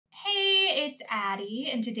it's Addie,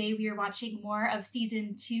 and today we are watching more of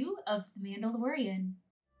Season 2 of The Mandalorian.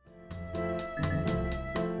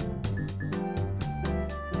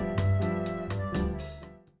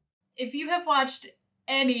 If you have watched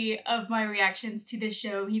any of my reactions to this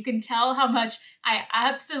show, you can tell how much I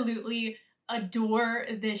absolutely adore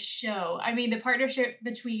this show. I mean, the partnership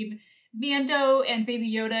between Mando and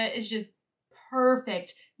Baby Yoda is just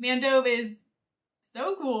perfect. Mando is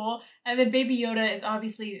so cool, and then Baby Yoda is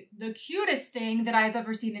obviously the cutest thing that I've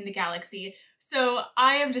ever seen in the galaxy. So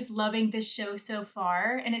I am just loving this show so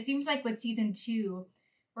far, and it seems like with Season 2,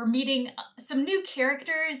 we're meeting some new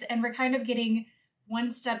characters, and we're kind of getting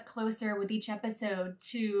one step closer with each episode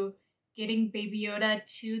to getting Baby Yoda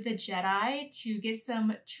to the Jedi to get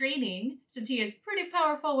some training, since he is pretty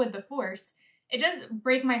powerful with the Force. It does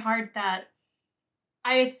break my heart that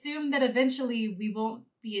I assume that eventually we won't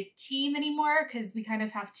be a team anymore because we kind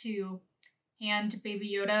of have to hand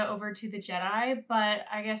Baby Yoda over to the Jedi, but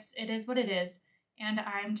I guess it is what it is, and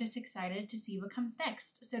I'm just excited to see what comes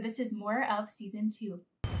next. So this is more of Season 2.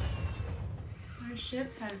 Our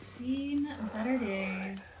ship has seen better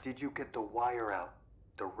days. Did you get the wire out?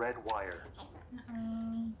 The red wire.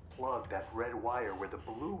 Plug that red wire where the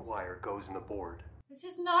blue wire goes in the board. This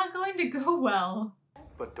is not going to go well.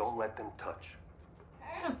 But don't let them touch.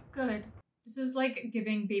 Oh, good. This is like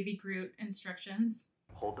giving Baby Groot instructions.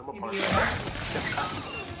 Hold them apart.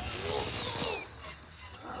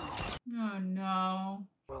 Oh no.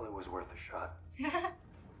 Well, it was worth a shot.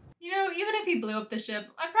 You know, even if he blew up the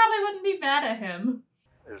ship, I probably wouldn't be mad at him.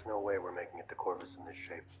 There's no way we're making it to Corvus in this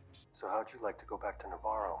shape. So how'd you like to go back to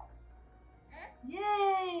Navarro?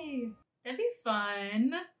 Yay! That'd be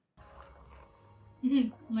fun.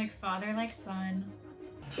 Like father, like son.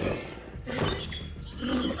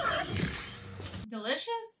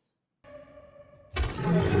 Delicious?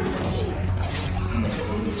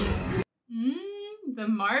 The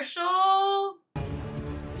Marshal?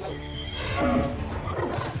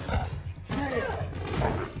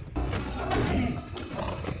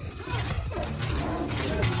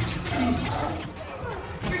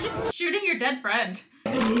 You're just shooting your dead friend.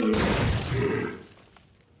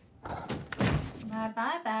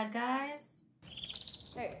 Bye-bye, bad guys.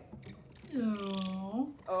 Hey. Oh.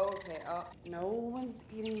 Okay, no one's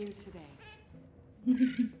eating you today.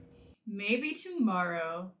 Maybe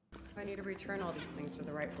tomorrow. I need to return all these things to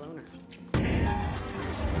the rightful owners.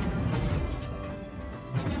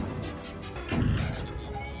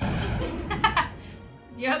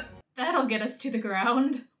 Yep, that'll get us to the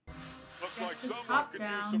ground. Looks Guess like just someone hop could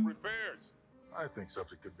down. use some repairs. I think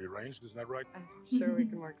something could be arranged, isn't that right? I'm sure we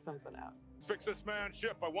can work something out. Let's fix this man's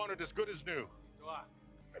ship. I want it as good as new.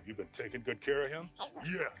 Have you been taking good care of him?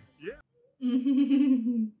 Yeah.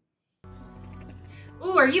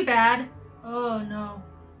 Ooh, are you bad? Oh no.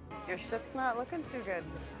 Your ship's not looking too good.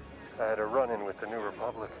 I had a run-in with the New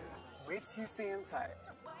Republic. Wait till you see inside.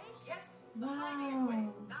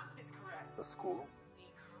 Wow. The school?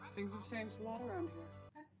 Things have changed a lot around here.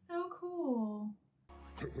 That's so cool.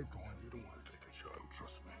 We're going. You don't want to take a shot.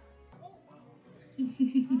 Trust me. Come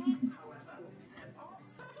on.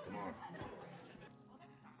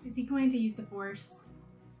 Is he going to use the Force?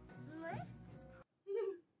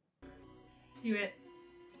 Do it.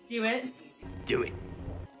 Do it. Do it.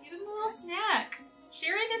 Give him a little snack.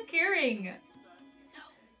 Sharing is caring.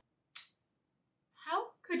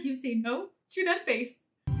 How could you say no to that face?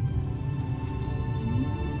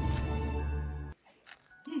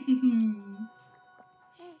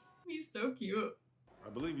 He's so cute. I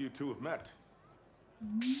believe you two have met.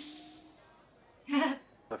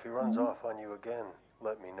 If he runs off on you again,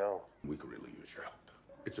 let me know. We could really use your help.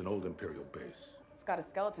 It's an old Imperial base. It's got a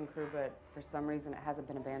skeleton crew, but for some reason it hasn't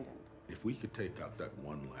been abandoned. If we could take out that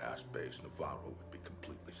one last base, Navarro would be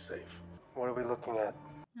completely safe. What are we looking at?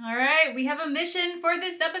 All right, we have a mission for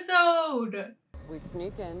this episode. We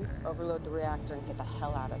sneak in, overload the reactor, and get the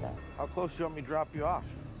hell out of there. How close do you want me to drop you off?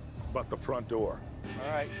 About the front door. All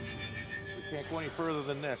right. We can't go any further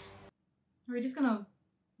than this. Are we just gonna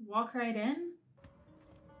walk right in?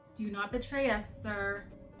 Do not betray us, sir.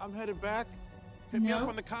 I'm headed back. Hit me up No.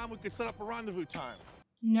 on the comm. We could set up a rendezvous time.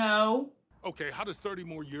 No. Okay, how does 30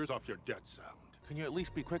 more years off your debt sound? Can you at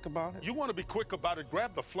least be quick about it? You want to be quick about it,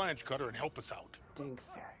 grab the flange cutter and help us out.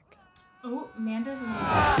 Dinkfag. Oh, Mando's a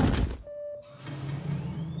little...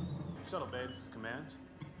 Shuttle Bay, this is Command.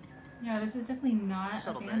 No, this is definitely not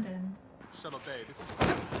Shuttle bay. abandoned. Shuttle Bay, this is...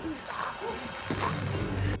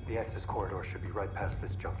 The access corridor should be right past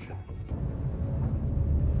this junction.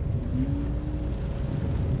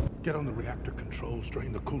 Get on the reactor controls,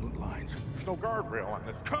 drain the coolant lines. There's no guardrail on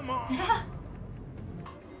this. Come on!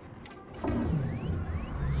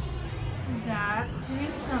 That's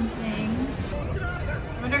doing something.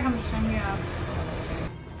 I wonder how much time we have.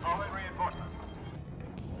 All in reinforcements.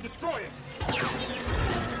 Destroy it!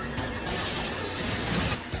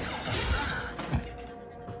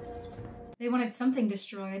 They wanted something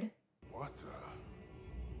destroyed. What the?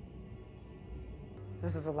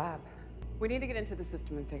 This is a lab. We need to get into the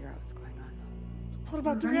system and figure out what's going on. What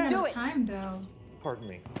about the We're running out reactor? of time, though. Pardon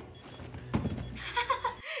me.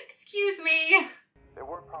 Excuse me. There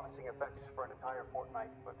were promising effects for an entire fortnight,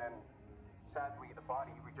 but then, sadly, the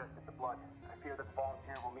body rejected the blood. I fear that the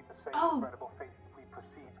volunteer will meet the same incredible fate if we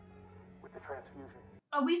proceed with the transfusion.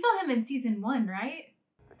 Oh, we saw him in season 1, right?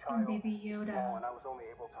 The child From Baby was small, Yoda. and I was only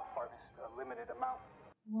able to harvest a limited amount.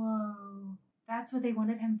 Whoa. That's what they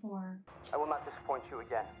wanted him for. I will not disappoint you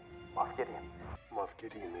again, Moff Gideon. Moff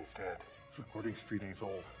Gideon is dead. Recording Street ain't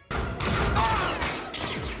old.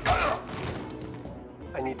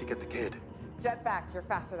 I need to get the kid. Jet back. You're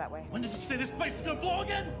faster that way. When did you say this place is gonna blow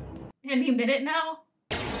again? Any minute now?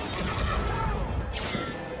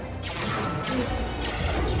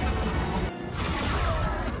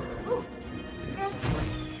 Ooh.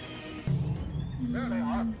 There they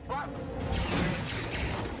are.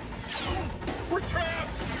 We're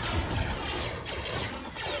trapped!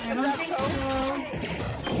 I don't think so.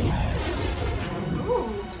 Ooh,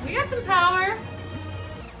 we got some power.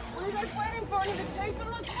 What are you guys waiting for? An invitation?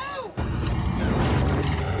 Let's move!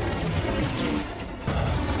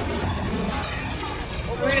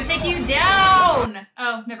 We're gonna take you down!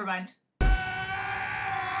 Oh, never mind. Okay,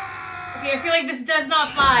 I feel like this does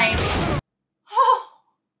not fly. Oh!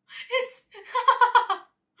 It's...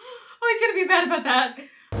 oh, he's gonna be mad about that.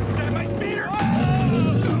 Is that my speeder?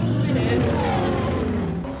 It is.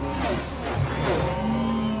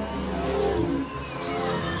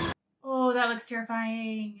 Oh, that looks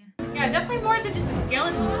terrifying. Yeah, definitely more than just a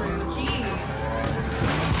skeleton crew. Jeez.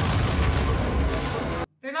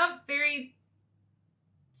 They're not very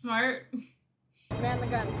smart. Man the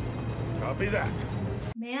guns. Copy that.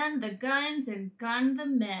 Man the guns and gun the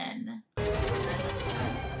men.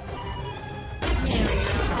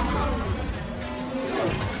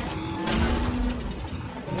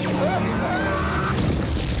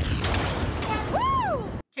 Woo!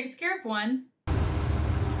 Takes care of one.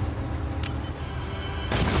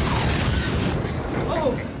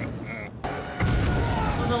 Oh!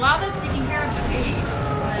 Well, the lava's taking care of the base,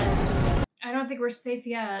 but I don't think we're safe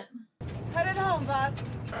yet. Headed home, boss.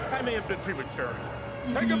 I may have been premature.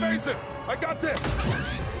 Take evasive! I got this!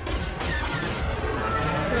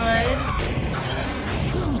 Good.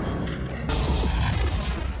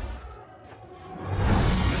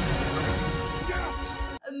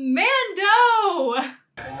 Mando!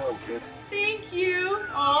 Hang on, kid. Thank you.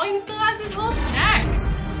 Oh, he still has his little snacks.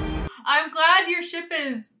 I'm glad your ship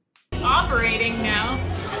is operating now.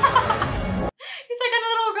 He's like on a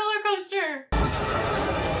little roller coaster.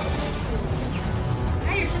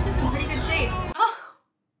 Yeah, your ship is in pretty good shape. Oh,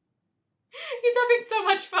 he's having so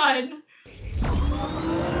much fun.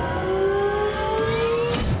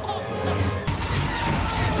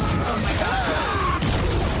 Oh my god.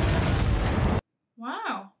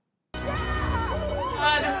 Wow.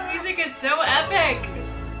 This music is so epic.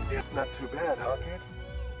 Not too bad, huh, kid?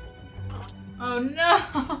 Oh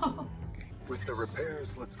no. With the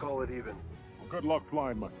repairs, let's call it even. Well, good luck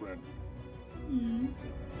flying, my friend.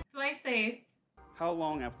 Fly safe. How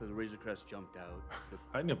long after the Razor Crest jumped out?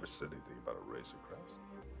 I never said anything about a Razor Crest.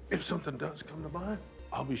 If something does come to mind,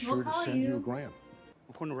 I'll be sure to call send you you. a gram.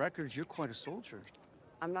 According to records, you're quite a soldier.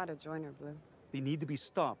 I'm not a joiner, Blue. They need to be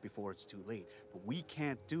stopped before it's too late, but we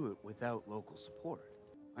can't do it without local support.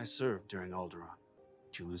 I served during Alderaan.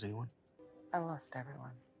 Did you lose anyone? I lost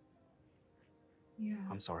everyone. Yeah.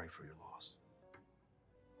 I'm sorry for your loss.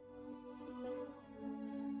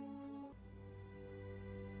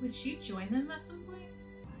 Would she join them at some point?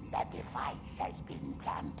 The device has been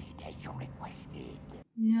planted as you requested.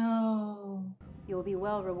 No. You will be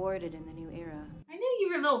well rewarded in the new era. I knew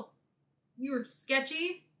you were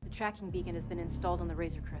sketchy. The tracking beacon has been installed on the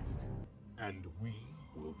Razor Crest. And we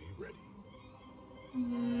will be ready.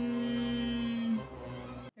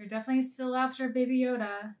 They're definitely still after Baby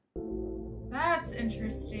Yoda. That's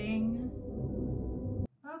interesting.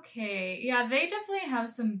 Okay, yeah, they definitely have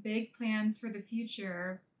some big plans for the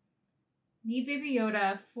future. Need Baby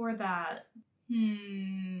Yoda for that.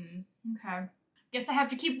 Okay. Guess I have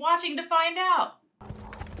to keep watching to find out.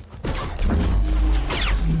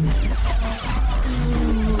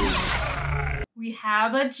 We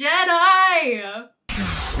have a Jedi!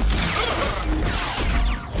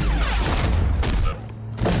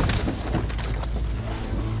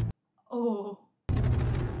 Oh.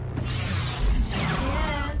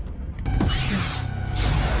 Yes.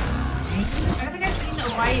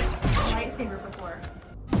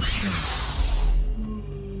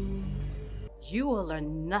 You will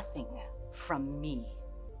learn nothing from me.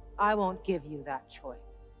 I won't give you that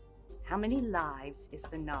choice. How many lives is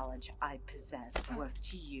the knowledge I possess worth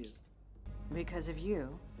to you? Because of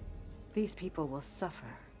you, these people will suffer.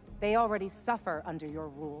 They already suffer under your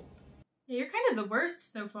rule. Yeah, you're kind of the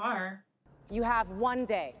worst so far. You have 1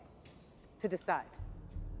 day to decide.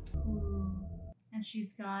 Ooh. And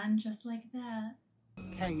she's gone just like that.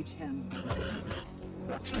 Cage him.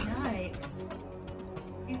 Yikes.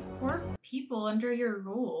 These poor people under your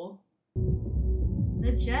rule.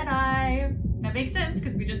 The Jedi. That makes sense,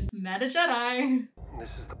 because we just met a Jedi.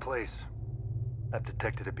 This is the place. I've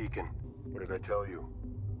detected a beacon. What did I tell you?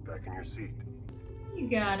 Back in your seat. You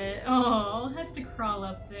got it. Oh, has to crawl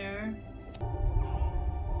up there.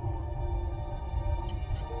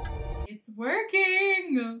 It's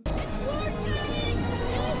working! It's working!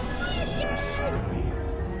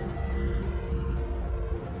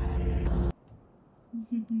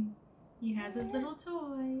 He has his little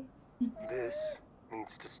toy. This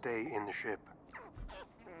needs to stay in the ship.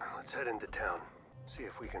 Let's head into town. See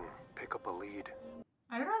if we can pick up a lead.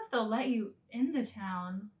 I don't know if they'll let you in the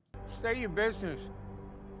town. Stay your business.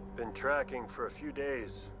 Been tracking for a few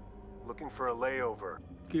days. Looking for a layover.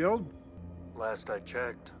 Guild? Last I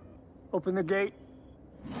checked. Open the gate.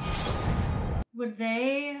 Would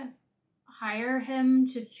they hire him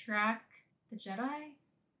to track the Jedi?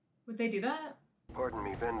 Would they do that? Pardon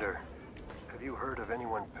me, vendor. Have you heard of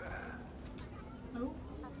anyone? Oh.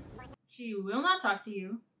 She will not talk to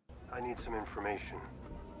you. I need some information.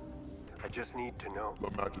 I just need to know.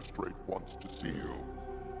 The magistrate wants to see you.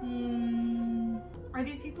 Are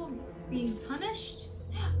these people being punished?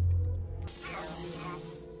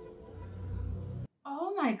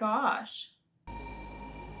 Oh my gosh.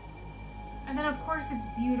 And then of course it's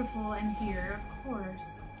beautiful in here, of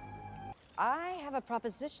course. I have a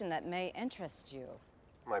proposition that may interest you.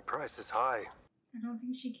 My price is high. I don't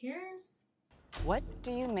think she cares. What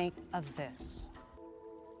do you make of this?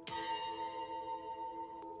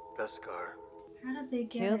 Beskar. How did they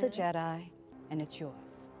get Kill the it? Jedi, and it's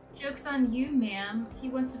yours. Joke's on you, ma'am. He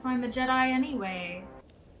wants to find the Jedi anyway.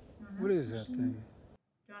 What is that thing?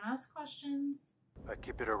 Don't ask questions. I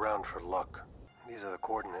keep it around for luck. These are the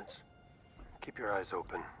coordinates. Keep your eyes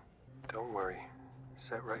open. Don't worry.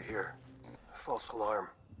 Set right here. False alarm.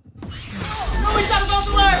 Oh, it's not a false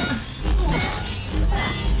alarm!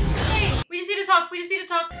 Hey, we just need to talk. We just need to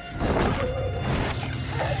talk.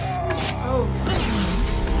 Oh.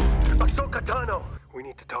 Ahsoka Tano! We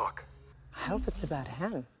need to talk. I hope it's about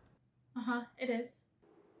him. Uh-huh, it is.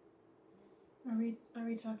 Are we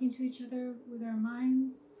talking to each other with our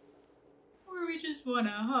minds? Or we just want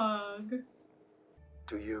a hug?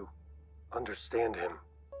 Do you understand him?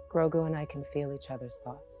 Grogu and I can feel each other's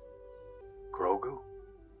thoughts. Grogu?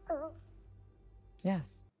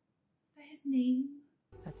 Yes. Is that his name?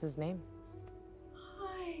 That's his name.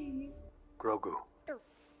 Hi. Grogu.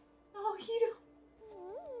 Oh, he don't.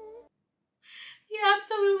 He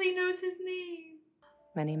absolutely knows his name.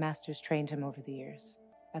 Many masters trained him over the years.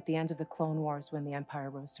 At the end of the Clone Wars, when the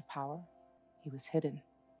Empire rose to power, he was hidden.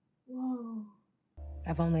 Whoa.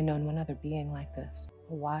 I've only known one other being like this.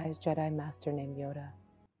 A wise Jedi Master named Yoda.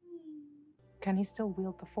 Can he still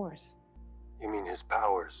wield the Force? You mean his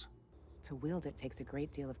powers? To wield it takes a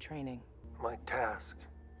great deal of training. My task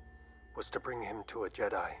was to bring him to a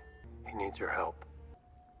Jedi. He needs your help.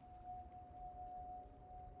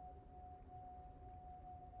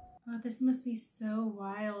 Oh, this must be so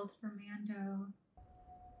wild for Mando.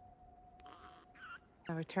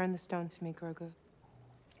 Now return the stone to me, Grogu.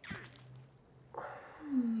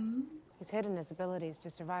 He's hidden his abilities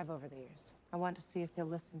to survive over the years. I want to see if he'll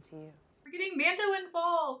listen to you. We're getting Mando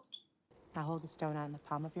involved. Now hold the stone out in the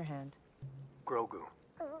palm of your hand. Grogu.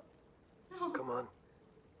 Oh. Come on.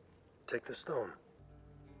 Take the stone.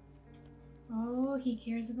 Oh, he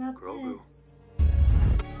cares about Grogu. this.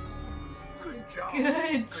 Good job.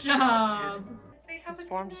 Good job. They have He's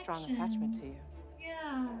formed a strong attachment to you.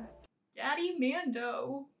 Yeah. Daddy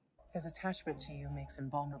Mando. His attachment to you makes him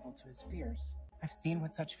vulnerable to his fears. I've seen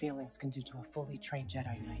what such feelings can do to a fully trained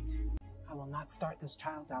Jedi Knight. I will not start this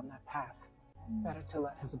child down that path. Better to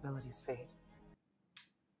let his abilities fade.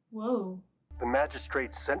 Whoa. The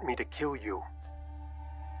magistrate sent me to kill you.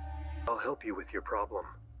 I'll help you with your problem.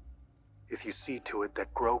 If you see to it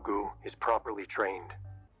that Grogu is properly trained.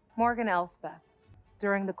 Morgan Elspeth.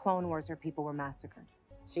 During the Clone Wars, her people were massacred.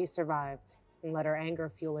 She survived and let her anger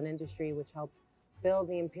fuel an industry which helped build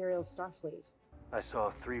the Imperial Starfleet. I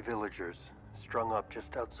saw 3 villagers strung up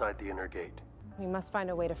just outside the inner gate. We must find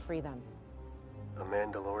a way to free them. A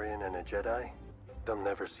Mandalorian and a Jedi? They'll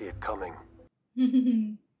never see it coming.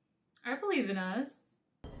 I believe in us.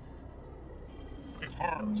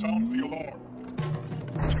 car. Sound the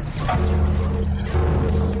alarm.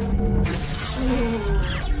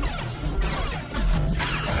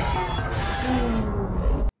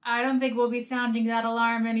 I don't think we'll be sounding that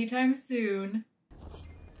alarm anytime soon.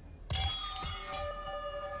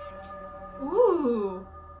 Ooh,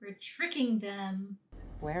 we're tricking them.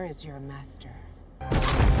 Where is your master?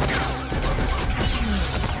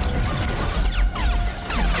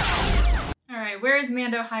 Alright, where is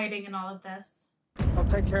Mando hiding in all of this? I'll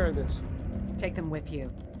take care of this. Take them with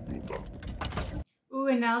you. Ooh,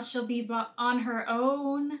 and now she'll be on her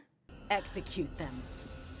own. Execute them.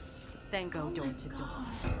 Then go door to door.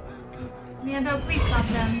 Mando, please stop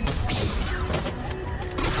them.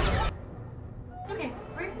 It's okay.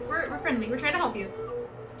 We're friendly. We're trying to help you.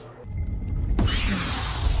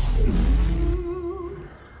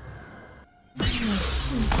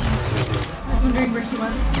 I was wondering where she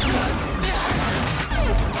was.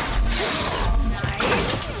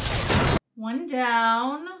 Nice. One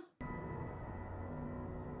down.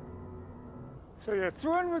 So you're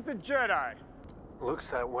through with the Jedi? Looks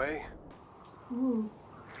that way. Ooh.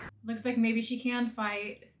 Looks like maybe she can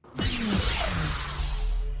fight. I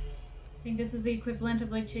think this is the equivalent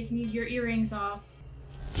of like taking your earrings off.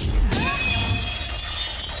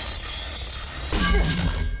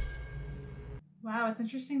 Wow, it's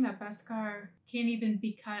interesting that Beskar can't even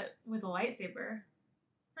be cut with a lightsaber.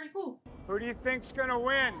 Pretty cool. Who do you think's gonna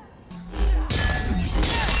win?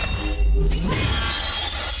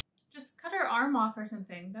 Just cut her arm off or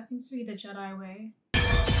something. That seems to be the Jedi way.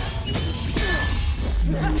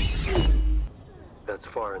 That's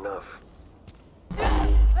far enough.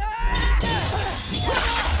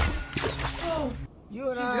 Oh, You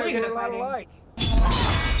and she's I really good are at a lot fighting. alike.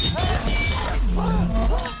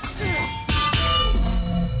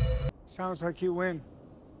 Sounds like you win.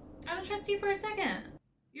 I don't trust you for a second.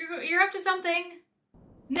 You're up to something.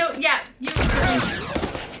 No, yeah, you're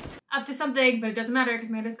up to something, but it doesn't matter because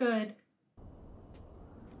Mando's good.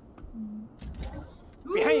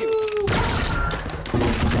 Behind you.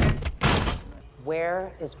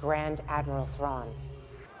 Where is Grand Admiral Thrawn?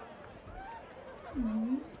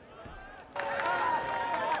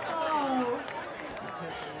 Oh.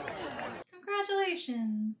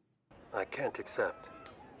 Congratulations. I can't accept.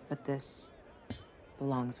 But this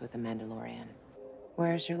belongs with the Mandalorian.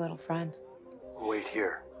 Where's your little friend? Wait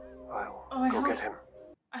here. I'll Oh, go get him.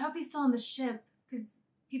 I hope he's still on the ship because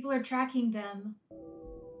people are tracking them.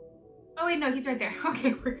 Oh wait, no, he's right there.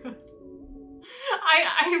 Okay, we're good.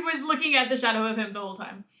 I was looking at the shadow of him the whole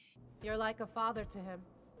time. You're like a father to him.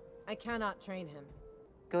 I cannot train him.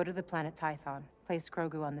 Go to the planet Tython. Place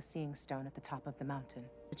Grogu on the Seeing Stone at the top of the mountain.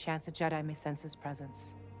 The chance a Jedi may sense his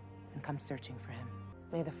presence and come searching for him.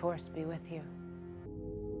 May the Force be with you.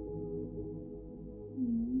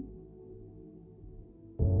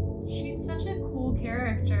 She's such a cool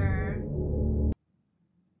character.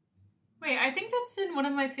 Wait, I think that's been one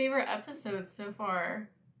of my favorite episodes so far.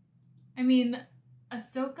 I mean,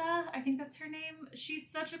 Ahsoka, I think that's her name. She's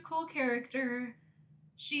such a cool character.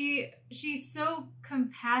 She's so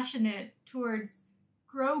compassionate towards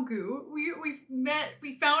Grogu.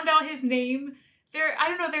 We found out his name. I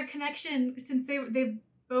don't know, their connection, since they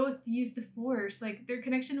both used the Force, like their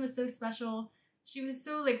connection was so special. She was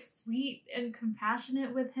so like sweet and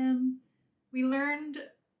compassionate with him. We learned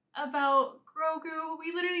about Grogu.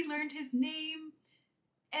 We literally learned his name.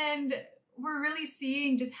 And we're really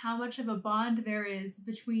seeing just how much of a bond there is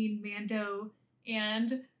between Mando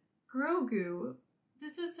and Grogu.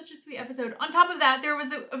 This is such a sweet episode. On top of that, there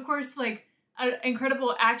was, of course, like an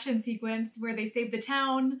incredible action sequence where they saved the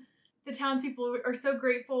town. The townspeople are so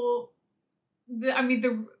grateful.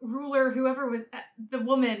 The ruler, the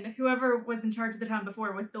woman, whoever was in charge of the town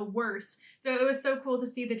before was the worst. So it was so cool to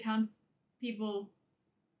see the townspeople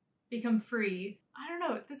become free. I don't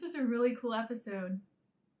know, this was a really cool episode.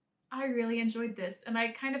 I really enjoyed this, and I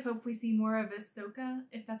kind of hope we see more of Ahsoka,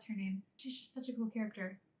 if that's her name. She's just such a cool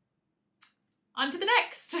character. On to the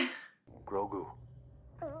next! Grogu.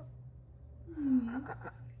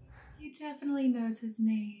 He definitely knows his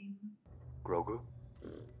name. Grogu?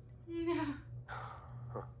 No.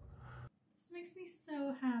 This makes me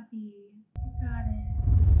so happy. You got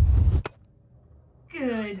it.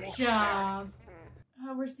 Good job.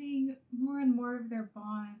 We're seeing more and more of their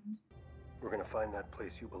bond. We're gonna find that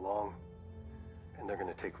place you belong, and they're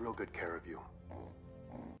gonna take real good care of you.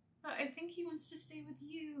 But I think he wants to stay with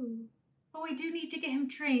you. But we do need to get him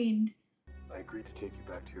trained. I agreed to take you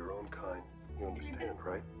back to your own kind. You understand,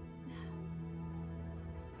 right?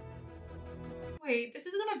 Wait, this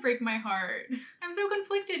is gonna break my heart. I'm so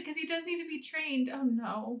conflicted because he does need to be trained. Oh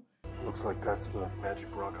no. Looks like that's the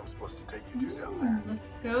magic rock I'm supposed to take you to down there. Let's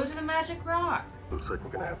go to the magic rock. Looks like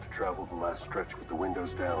we're gonna have to travel the last stretch with the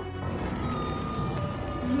windows down.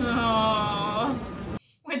 Aww.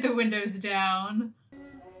 With the windows down.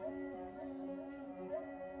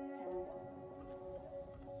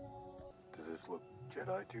 Does this look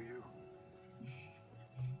Jedi to you?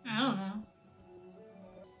 I don't know.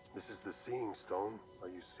 This is the Seeing Stone. Are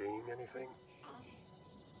you seeing anything?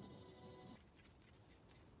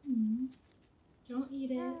 Don't eat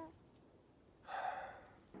it.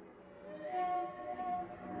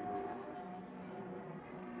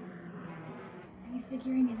 Are you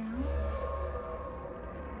figuring it out?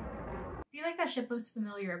 I feel like that ship was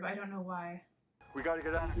familiar, but I don't know why. We gotta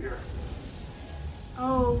get out of here.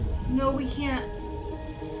 Oh, no, we can't.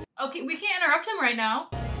 Okay, we can't interrupt him right now.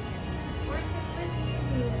 Force is with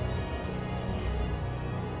you.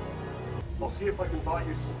 I'll see if I can buy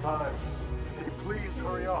you some time. Can you please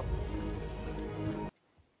hurry up?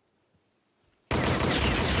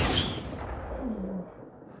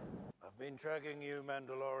 I've been tracking you,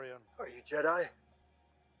 Mandalorian. Are you Jedi? I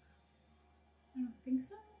don't think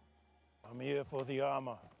so. I'm here for the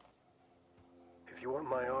armor. If you want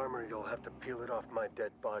my armor, you'll have to peel it off my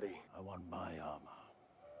dead body. I want my armor.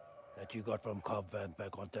 That you got from Cobvan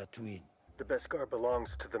back on Tatooine. The Beskar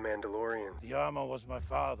belongs to the Mandalorian. The armor was my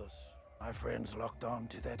father's. My friends locked on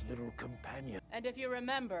to that little companion. And if you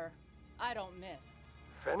remember, I don't miss.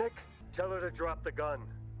 Fennec? Tell her to drop the gun.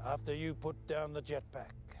 After you put down the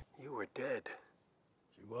jetpack. You were dead.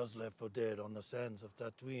 She was left for dead on the sands of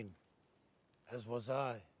Tatooine. As was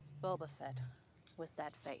I. Boba Fett was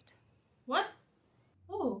that fate. What?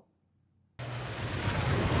 Oh.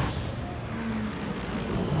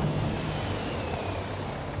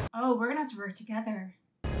 Oh, we're gonna have to work together.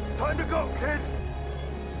 Time to go, kid!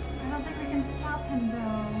 I don't think we can stop him,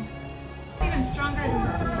 though. He's even stronger than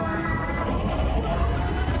before.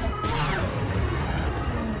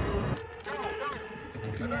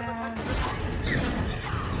 Yeah.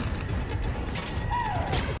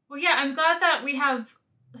 Well, yeah, I'm glad that we have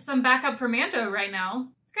some backup for Mando right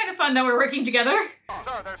now. It's kind of fun that we're working together.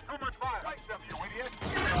 Sir, there's too much fire. You idiot.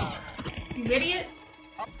 You idiot?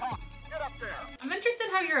 Up top. Get up there. I'm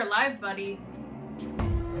interested how you're alive, buddy.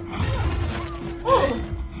 Ooh!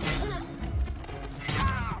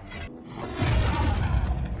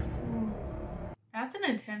 That's an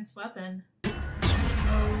intense weapon.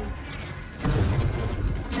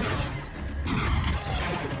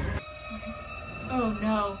 Oh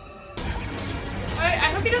no. I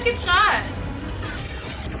hope you don't get shot.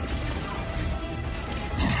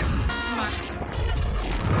 Come on.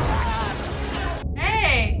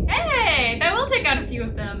 Hey! Hey! That will take out a few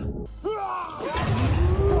of them.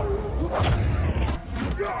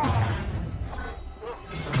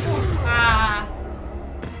 Ah.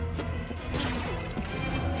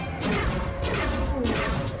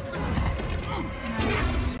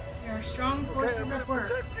 Nice. There are strong forces at work.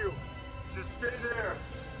 Protect you. Just stay there.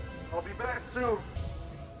 I'll be back soon.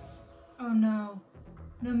 Oh no.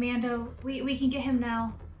 No, Mando. We can get him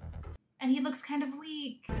now. And he looks kind of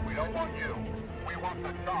weak. We don't want you. We want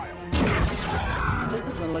the child. This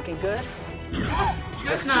isn't looking good. No,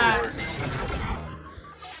 it's not.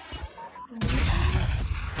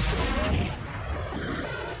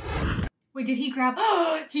 Wait, did he grab?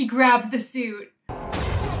 He grabbed the suit.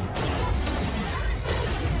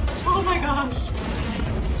 Oh my gosh.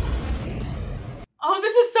 Oh,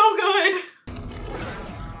 this is so good.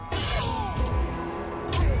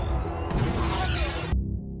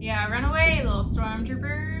 Yeah, run away, little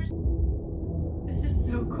stormtroopers. This is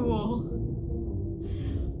so cool.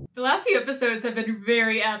 The last few episodes have been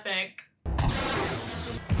very epic.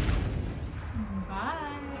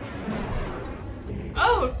 Bye.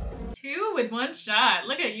 Oh, 2 with 1 shot.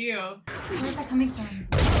 Look at you. Where's that coming from?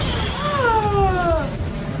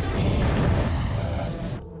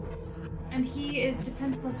 And he is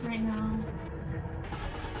defenseless right now.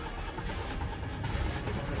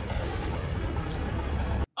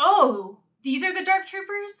 Oh, these are the Dark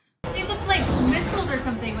Troopers? They look like missiles or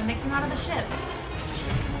something when they came out of the ship.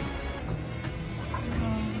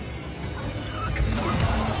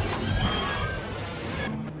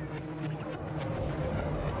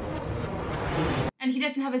 And he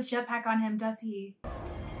doesn't have his jetpack on him, does he?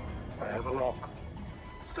 I have a lock.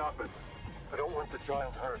 Stop it. I don't want the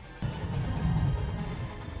child hurt.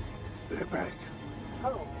 They're back.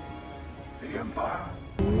 How? The Empire.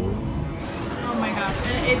 Oh my gosh,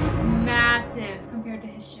 and it's massive compared to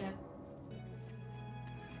his ship.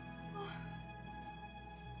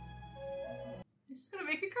 This is gonna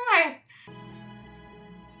make me cry.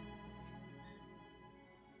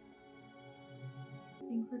 I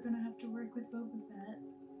think we're gonna have to work with Boba Fett.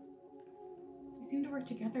 They seem to work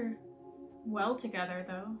together. Well together,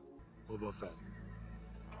 though. Boba Fett.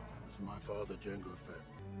 This is my father, Gcvftw.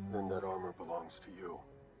 Then that armor belongs to you.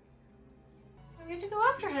 So we have to go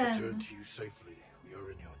after him. Return to you safely. We are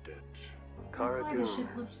in your debt. That's why the ship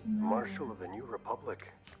looked familiar. Marshal of the New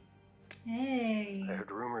Republic. Hey. I heard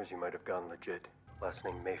rumors you might have gone legit. Last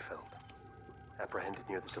name Mayfeld. Apprehended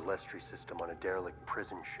near the Dahlen system on a derelict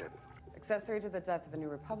prison ship. Accessory to the death of a New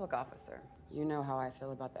Republic officer. You know how I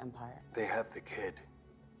feel about the Empire. They have the kid.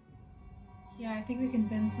 Yeah, I think we can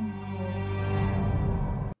bend some rules.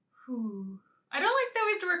 Whew. I don't like that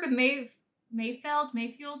we have to work with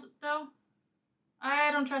Mayfield, though.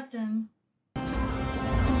 I don't trust him.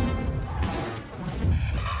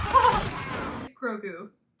 It's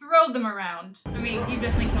Grogu. Throw them around. I mean, you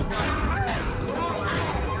definitely killed one.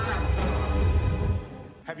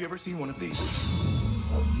 Have you ever seen one of these?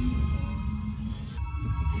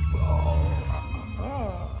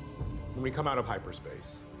 When we come out of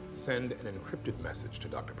hyperspace, send an encrypted message to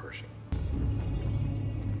Dr. Pershing.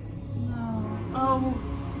 No. Oh.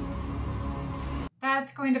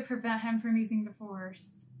 That's going to prevent him from using the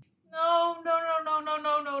Force. No.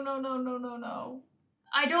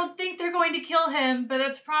 I don't think they're going to kill him, but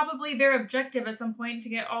that's probably their objective at some point, to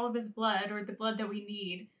get all of his blood, or the blood that we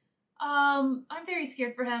need. I'm very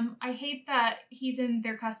scared for him. I hate that he's in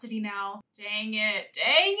their custody now. Dang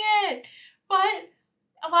it. But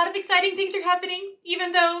a lot of exciting things are happening,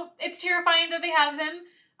 even though it's terrifying that they have him.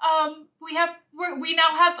 We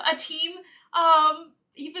now have a team,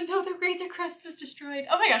 even though the Razor Crest was destroyed.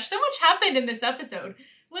 Oh my gosh, so much happened in this episode.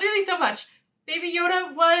 Literally so much. Baby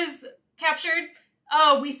Yoda was captured.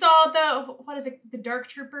 We saw the Dark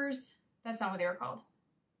Troopers? That's not what they were called.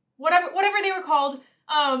 Whatever they were called.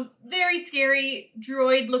 Very scary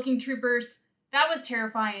droid-looking troopers. That was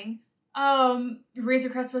terrifying. Razor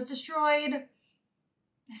Crest was destroyed.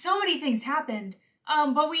 So many things happened.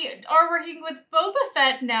 But we are working with Boba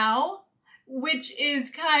Fett now, which is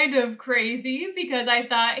kind of crazy because I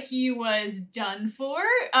thought he was done for.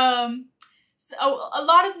 So a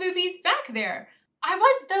lot of movies back there. I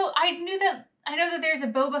know that there's a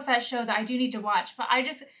Boba Fett show that I do need to watch, but I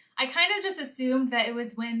kind of just assumed that it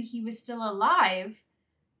was when he was still alive,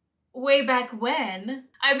 way back when.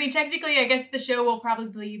 I mean, technically, I guess the show will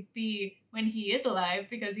probably be when he is alive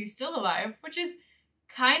because he's still alive, which is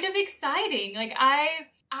kind of exciting. Like,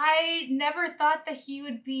 I never thought that he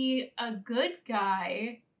would be a good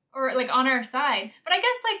guy or like on our side, but I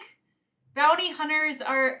guess like bounty hunters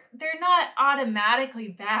they're not automatically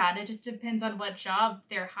bad. It just depends on what job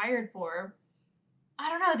they're hired for. I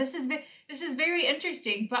don't know. This is very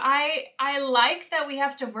interesting, but I like that we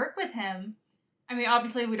have to work with him. I mean,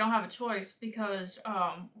 obviously we don't have a choice because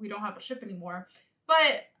we don't have a ship anymore.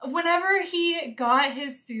 But whenever he got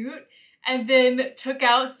his suit and then took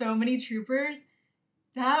out so many troopers,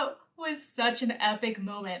 that was such an epic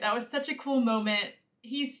moment. That was such a cool moment.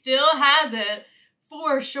 He still has it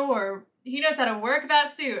for sure. He knows how to work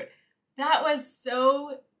that suit. That was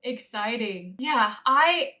so exciting. Yeah,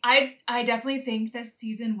 I definitely think that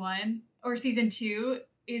season 1 or season 2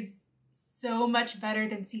 is so much better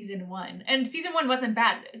than season 1. And season 1 wasn't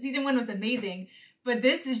bad. Season 1 was amazing, but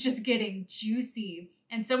this is just getting juicy.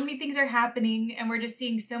 And so many things are happening, and we're just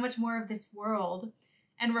seeing so much more of this world.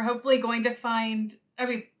 And we're hopefully going to find, I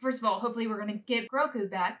mean, first of all, hopefully we're going to get Grogu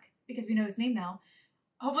back because we know his name now.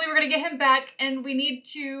 Hopefully we're going to get him back, and we need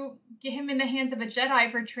to get him in the hands of a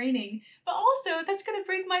Jedi for training. But also, that's going to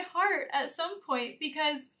break my heart at some point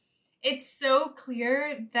because it's so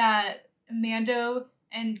clear that Mando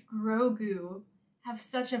and Grogu have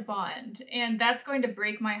such a bond, and that's going to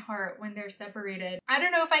break my heart when they're separated. I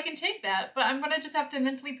don't know if I can take that, but I'm going to just have to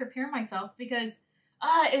mentally prepare myself because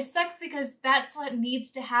it sucks because that's what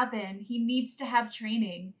needs to happen. He needs to have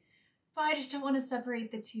training, but I just don't want to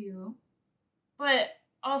separate the two. But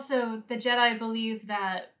also, the Jedi believe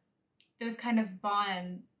that those kind of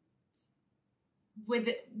bonds with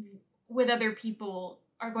other people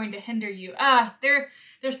are going to hinder you.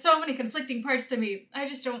 There's so many conflicting parts to me. I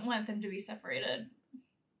just don't want them to be separated.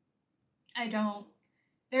 I don't.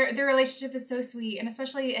 Their relationship is so sweet, and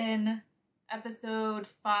especially in episode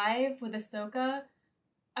 5 with Ahsoka,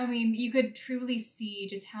 I mean, you could truly see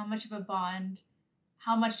just how much of a bond,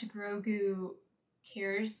 how much Grogu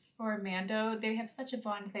cares for Mando. They have such a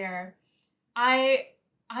bond there.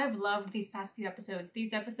 I've loved these past few episodes.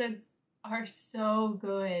 These episodes are so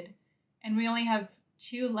good, and we only have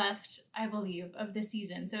 2 left, I believe, of the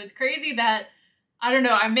season. So it's crazy that, I don't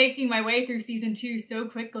know, I'm making my way through season 2 so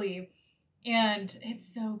quickly, and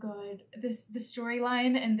it's so good. The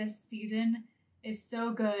storyline in this season is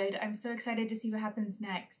so good. I'm so excited to see what happens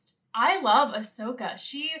next. I love Ahsoka.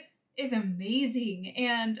 She is amazing.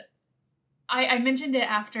 And I mentioned it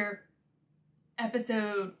after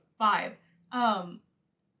episode 5.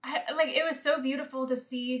 It was so beautiful to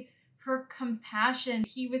see her compassion.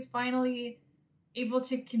 He was finally able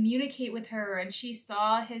to communicate with her, and she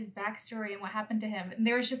saw his backstory and what happened to him. And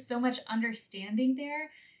there was just so much understanding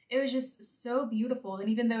there. It was just so beautiful. And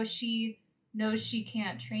even though she knows she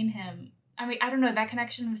can't train him, I mean, I don't know, that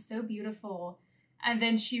connection was so beautiful. And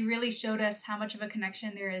then she really showed us how much of a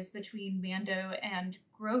connection there is between Mando and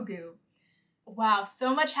Grogu. Wow,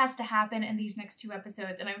 so much has to happen in these next 2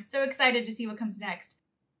 episodes, and I'm so excited to see what comes next.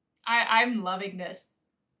 I'm loving this.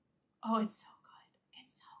 Oh, it's so good.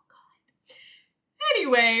 It's so good.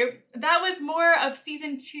 Anyway, that was more of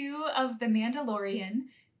season 2 of The Mandalorian.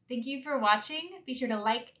 Thank you for watching. Be sure to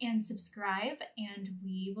like and subscribe, and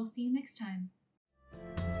we will see you next time.